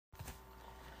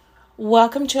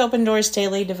Welcome to Open Doors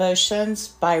Daily Devotions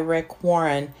by Rick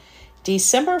Warren.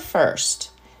 December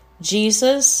 1st.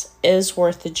 Jesus is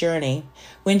worth the journey.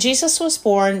 When Jesus was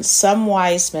born, some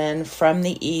wise men from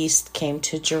the east came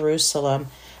to Jerusalem.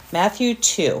 Matthew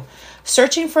 2.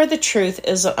 Searching for the truth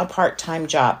is a part-time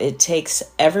job. It takes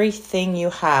everything you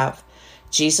have.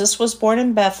 Jesus was born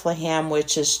in Bethlehem,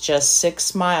 which is just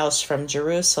 6 miles from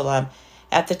Jerusalem.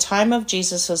 At the time of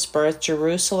Jesus' birth,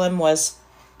 Jerusalem was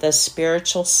the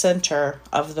spiritual center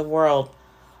of the world.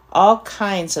 All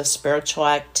kinds of spiritual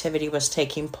activity was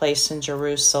taking place in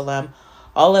Jerusalem.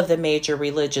 All of the major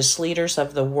religious leaders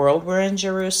of the world were in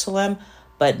Jerusalem,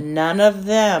 but none of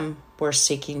them were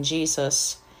seeking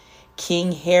Jesus.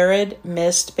 King Herod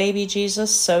missed baby Jesus,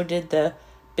 so did the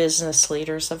business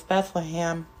leaders of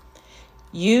Bethlehem.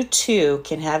 You too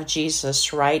can have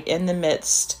Jesus right in the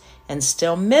midst and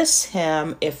still miss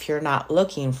him if you're not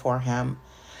looking for him.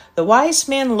 The wise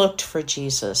men looked for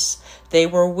Jesus. They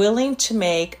were willing to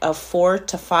make a 4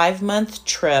 to 5 month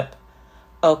trip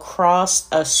across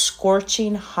a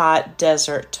scorching hot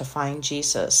desert to find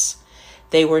Jesus.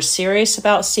 They were serious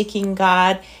about seeking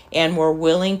God and were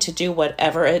willing to do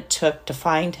whatever it took to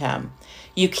find him.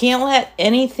 You can't let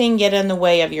anything get in the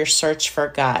way of your search for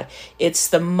God. It's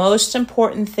the most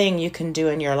important thing you can do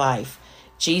in your life.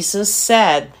 Jesus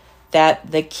said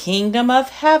that the kingdom of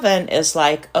heaven is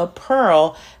like a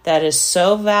pearl that is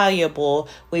so valuable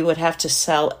we would have to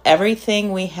sell everything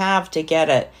we have to get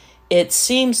it. It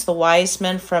seems the wise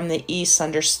men from the east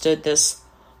understood this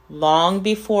long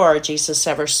before Jesus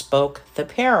ever spoke the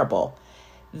parable.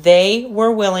 They were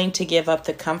willing to give up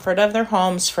the comfort of their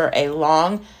homes for a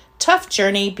long, tough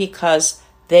journey because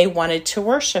they wanted to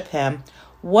worship him.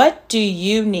 What do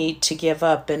you need to give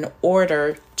up in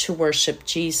order to worship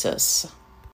Jesus?